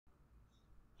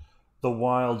The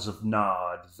wilds of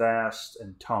Nod, vast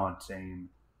and taunting,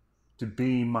 to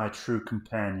be my true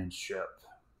companionship,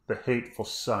 the hateful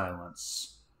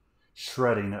silence,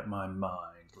 shredding at my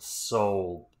mind, the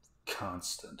soul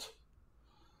constant.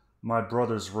 My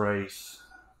brother's wraith,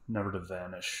 never to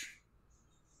vanish,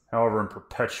 however in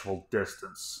perpetual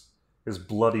distance, his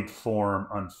bloodied form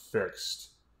unfixed,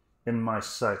 in my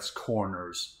sight's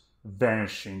corners,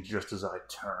 vanishing just as I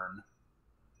turn.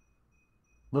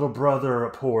 Little brother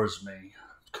abhors me.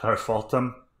 Could I fault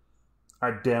him?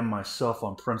 I damn myself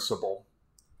on principle.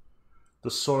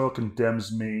 The soil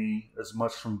condemns me as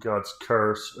much from God's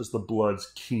curse as the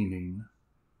blood's keening.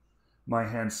 My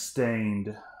hands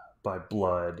stained by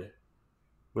blood,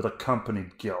 with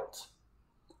accompanied guilt.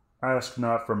 I ask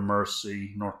not for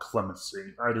mercy nor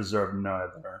clemency. I deserve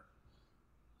neither.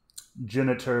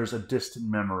 Genitors a distant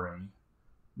memory,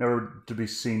 never to be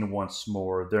seen once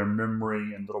more. Their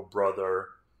memory and little brother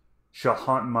shall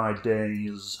haunt my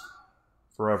days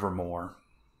forevermore.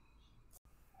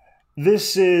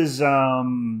 This is,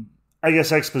 I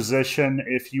guess, exposition.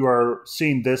 If you are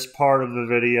seeing this part of the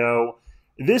video,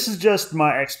 this is just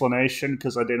my explanation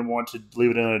because I didn't want to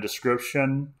leave it in a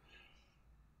description.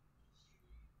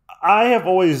 I have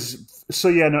always, so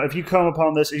yeah, no, if you come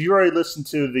upon this, if you already listened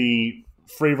to the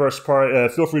free verse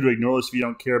part, feel free to ignore this if you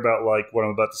don't care about like what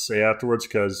I'm about to say afterwards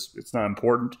because it's not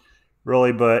important,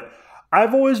 really, but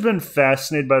I've always been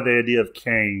fascinated by the idea of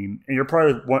Cain, and you're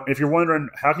probably, if you're wondering,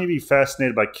 how can you be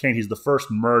fascinated by Cain? He's the first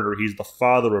murderer. He's the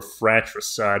father of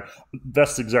fratricide.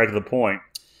 That's exactly the point.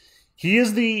 He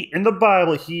is in the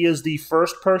Bible, he is the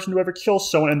first person to ever kill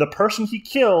someone, and the person he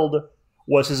killed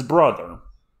was his brother.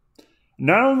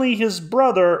 Not only his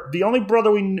brother, the only brother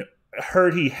we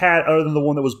heard he had other than the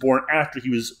one that was born after he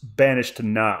was banished to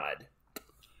Nod.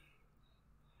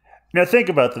 Now think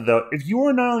about that though. If you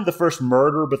were not only the first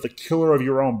murderer, but the killer of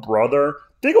your own brother,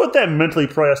 think what that mentally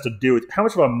probably has to do with how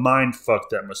much of a mind fuck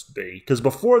that must be. Because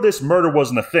before this, murder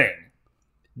wasn't a thing.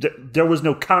 There was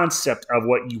no concept of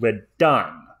what you had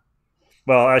done.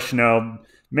 Well, actually, no.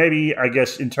 Maybe, I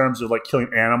guess, in terms of like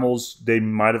killing animals, they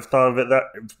might have thought of it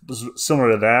that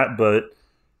similar to that, but.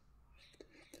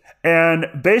 And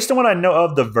based on what I know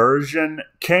of the version,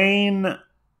 Cain,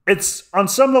 it's on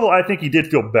some level I think he did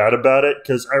feel bad about it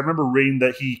because I remember reading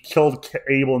that he killed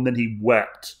Abel and then he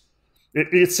wept.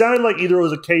 It sounded like either it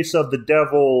was a case of the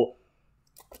devil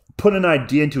put an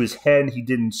idea into his head and he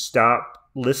didn't stop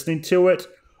listening to it,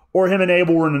 or him and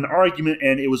Abel were in an argument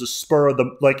and it was a spur of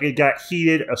the, like it got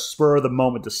heated, a spur of the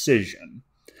moment decision.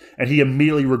 And he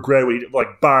immediately regretted what he did,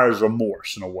 like buyer's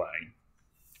remorse in a way.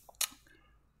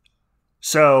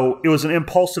 So it was an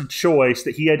impulsive choice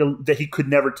that he could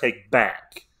never take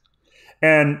back.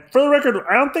 And for the record,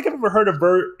 I don't think I've ever heard of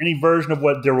any version of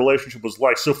what their relationship was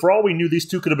like. So for all we knew, these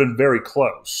two could have been very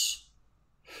close.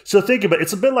 So think about it.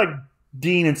 It's a bit like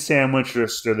Dean and Sam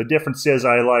Winchester. The difference is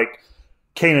I like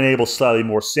Cain and Abel slightly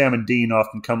more. Sam and Dean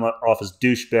often come off as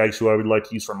douchebags who I would like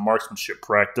to use for marksmanship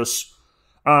practice.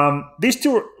 These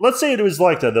two, let's say it was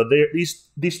like that though.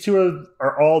 These two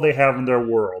are all they have in their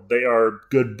world. They are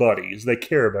good buddies. They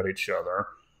care about each other.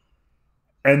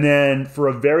 And then for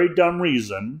a very dumb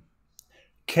reason,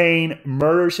 Cain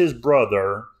murders his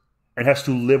brother and has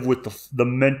to live with the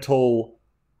mental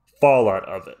fallout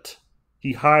of it.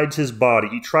 He hides his body.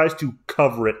 He tries to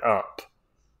cover it up.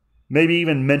 Maybe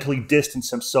even mentally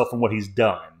distance himself from what he's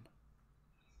done.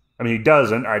 I mean, he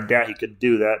doesn't. I doubt he could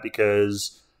do that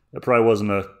because it probably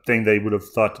wasn't a thing they would have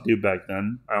thought to do back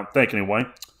then. I don't think, anyway.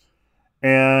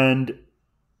 And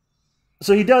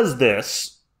so he does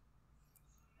this.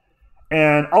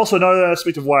 And also another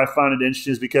aspect of why I find it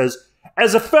interesting is because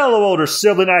as a fellow older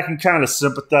sibling, I can kind of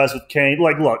sympathize with Cain.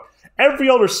 Like, look, every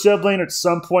older sibling at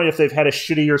some point, if they've had a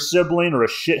shittier sibling or a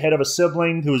shithead of a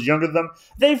sibling who was younger than them,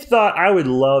 they've thought, I would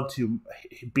love to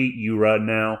beat you right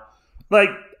now. Like,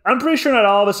 I'm pretty sure not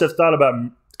all of us have thought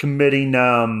about committing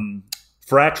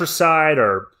fratricide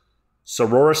or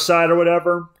sororicide or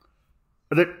whatever.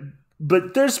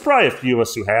 But there's probably a few of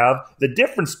us who have. The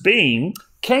difference being,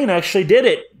 Cain actually did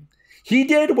it. He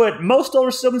did what most older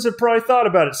siblings have probably thought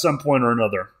about at some point or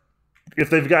another,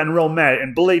 if they've gotten real mad.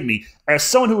 And believe me, as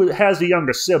someone who has a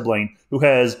younger sibling who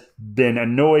has been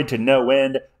annoyed to no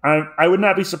end, I would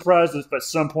not be surprised if at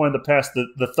some point in the past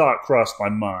the thought crossed my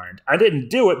mind. I didn't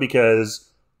do it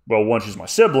because, well, one, she's my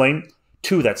sibling.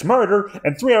 Two, that's murder.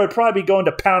 And three, I would probably be going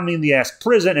to pound me in the ass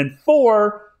prison. And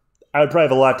four, I would probably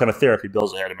have a lifetime of therapy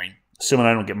bills ahead of me, assuming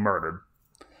I don't get murdered.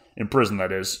 In prison,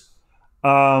 that is.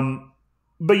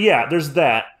 But yeah, there's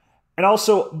that. And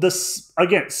also, this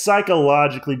again,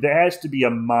 psychologically, there has to be a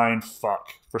mind fuck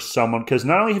for someone. Because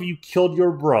not only have you killed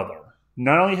your brother,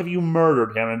 not only have you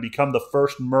murdered him and become the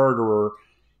first murderer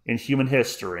in human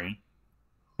history,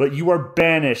 but you are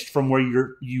banished from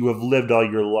where you have lived all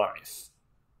your life.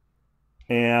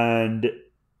 And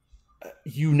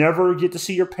you never get to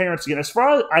see your parents again. As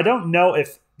far as I don't know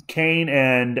if Cain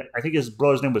and I think his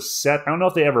brother's name was Seth, I don't know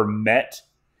if they ever met.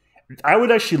 I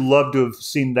would actually love to have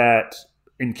seen that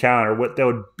encounter, what that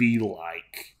would be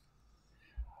like.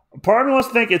 Part of me wants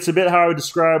to think it's a bit how I would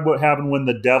describe what happened when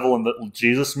the devil and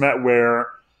Jesus met, where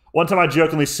one time I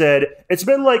jokingly said, it's a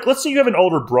bit like, let's say you have an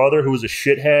older brother who was a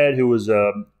shithead, who was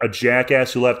a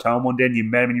jackass who left home one day, and you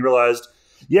met him and you realized,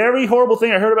 yeah, every horrible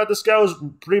thing I heard about this guy was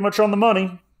pretty much on the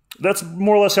money. That's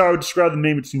more or less how I would describe the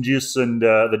name between Jesus and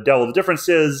the devil. The difference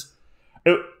is,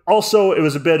 it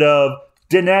was a bit of,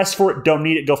 didn't ask for it, don't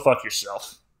need it, go fuck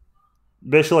yourself.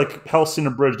 Basically like Hellsing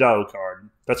Abridged Alucard.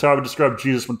 That's how I would describe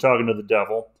Jesus when talking to the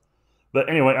devil. But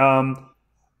anyway,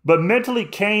 but mentally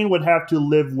Cain would have to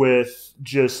live with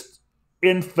just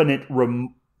infinite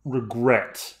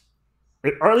regret.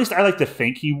 Or at least I like to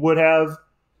think he would have.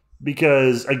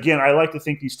 Because, again, I like to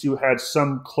think these two had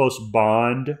some close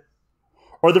bond.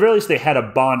 Or at the very least, they had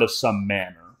a bond of some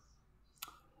manner.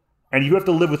 And you have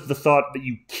to live with the thought that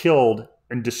you killed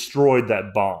and destroyed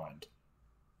that bond.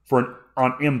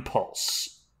 On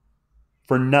impulse.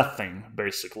 For nothing,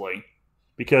 basically.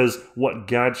 Because what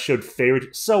God showed favor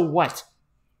to, so what?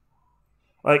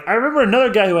 Like, I remember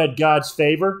another guy who had God's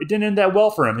favor. It didn't end that well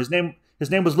for him. His name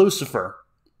was Lucifer.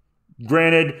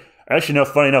 Granted, actually, no,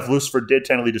 funny enough, Lucifer did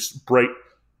technically just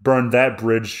burn that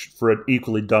bridge for an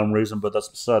equally dumb reason, but that's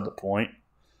beside the point.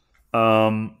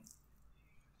 But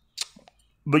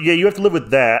yeah, you have to live with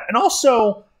that. And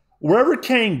also, wherever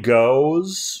Cain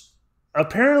goes,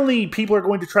 apparently people are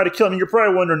going to try to kill him. And you're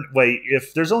probably wondering, wait,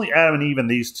 if there's only Adam and Eve and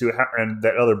these two and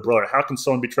that other brother, how can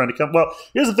someone be trying to kill him? Well,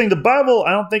 here's the thing. The Bible,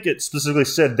 I don't think it specifically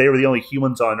said they were the only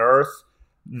humans on Earth.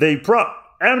 Adam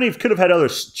and Eve could have had other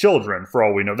children, for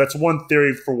all we know. That's one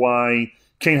theory for why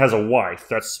Cain has a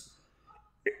wife. It's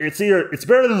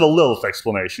better than the Lilith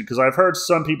explanation, because I've heard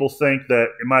some people think that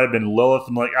it might have been Lilith.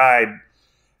 I'm like,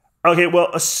 okay,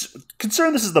 well,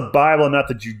 considering this is the Bible and not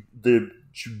the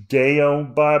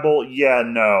Judeo Bible, yeah,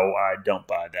 no, I don't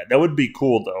buy that. That would be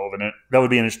cool, though, wouldn't it? That would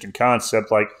be an interesting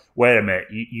concept. Like, wait a minute,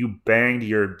 you banged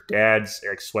your dad's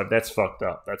ex-wife. That's fucked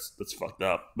up. That's fucked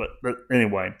up. But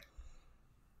anyway.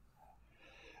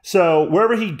 So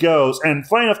wherever he goes, and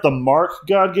funny enough, the mark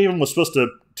God gave him was supposed to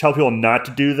tell people not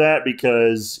to do that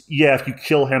because, yeah, if you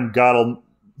kill him, God will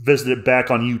visit it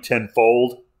back on you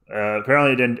tenfold.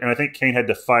 Apparently it didn't, and I think Cain had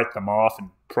to fight them off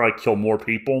and probably kill more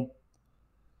people.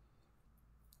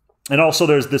 And also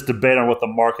there's this debate on what the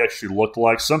mark actually looked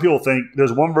like. Some people think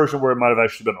there's one version where it might have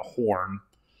actually been a horn.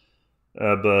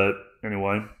 But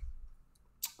anyway.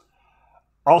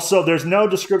 Also, there's no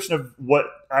description of what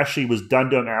actually was done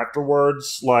to him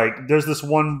afterwards. Like, there's this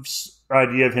one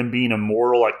idea of him being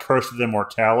immortal, like cursed with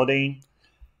immortality.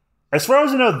 As far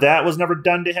as I know, that was never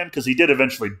done to him because he did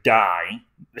eventually die.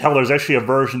 Hell, there's actually a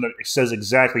version that says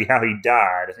exactly how he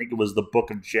died. I think it was the Book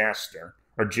of Jasher.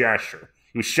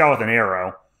 He was shot with an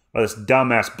arrow by this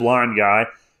dumbass blind guy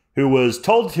who was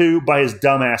told to by his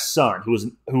dumbass son, who was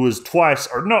thrice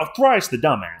the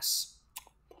dumbass.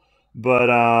 But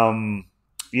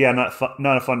yeah,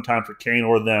 not a fun time for Cain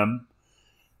or them.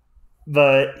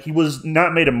 But he was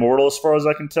not made immortal as far as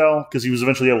I can tell because he was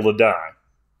eventually able to die.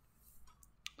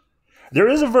 There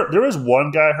is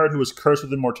one guy I heard who was cursed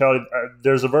with immortality.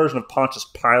 There's a version of Pontius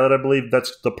Pilate, I believe.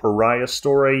 That's the pariah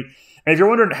story. And if you're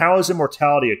wondering how is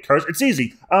immortality a curse, it's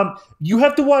easy. You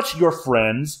have to watch your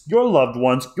friends, your loved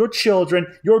ones, your children,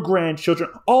 your grandchildren,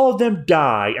 all of them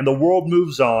die, and the world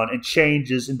moves on and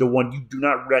changes into one you do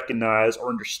not recognize or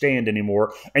understand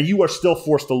anymore, and you are still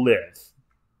forced to live.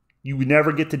 You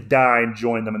never get to die and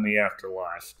join them in the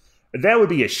afterlife. That would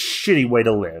be a shitty way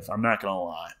to live, I'm not going to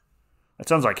lie. That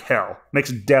sounds like hell.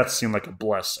 Makes death seem like a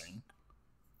blessing.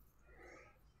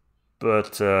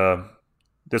 But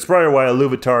that's probably why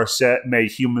Iluvatar set made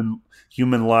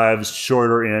human lives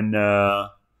shorter in the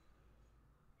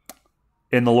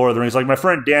Lord of the Rings. Like my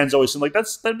friend Dan's always saying, like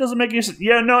that doesn't make any sense.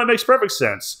 Yeah, no, it makes perfect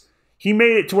sense. He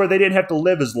made it to where they didn't have to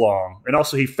live as long, and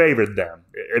also he favored them.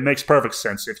 It makes perfect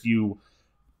sense if you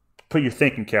put your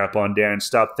thinking cap on, Dan, and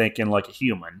stop thinking like a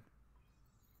human.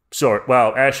 So,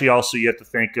 well, actually, also you have to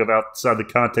think of outside the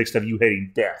context of you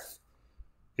hating death,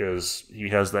 because he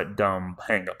has that dumb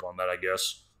hang-up on that, I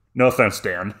guess. No offense,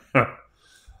 Dan. But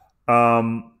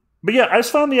yeah, I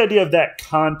just found the idea of that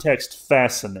context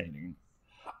fascinating.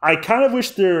 I kind of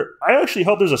wish I actually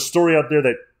hope there's a story out there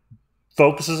that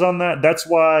focuses on that. That's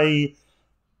why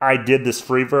I did this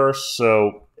free verse.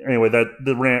 So anyway,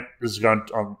 the rant has gone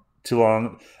on too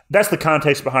long. That's the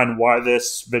context behind why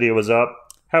this video was up.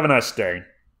 Have a nice day.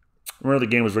 Remember, the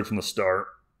game was rigged from the start.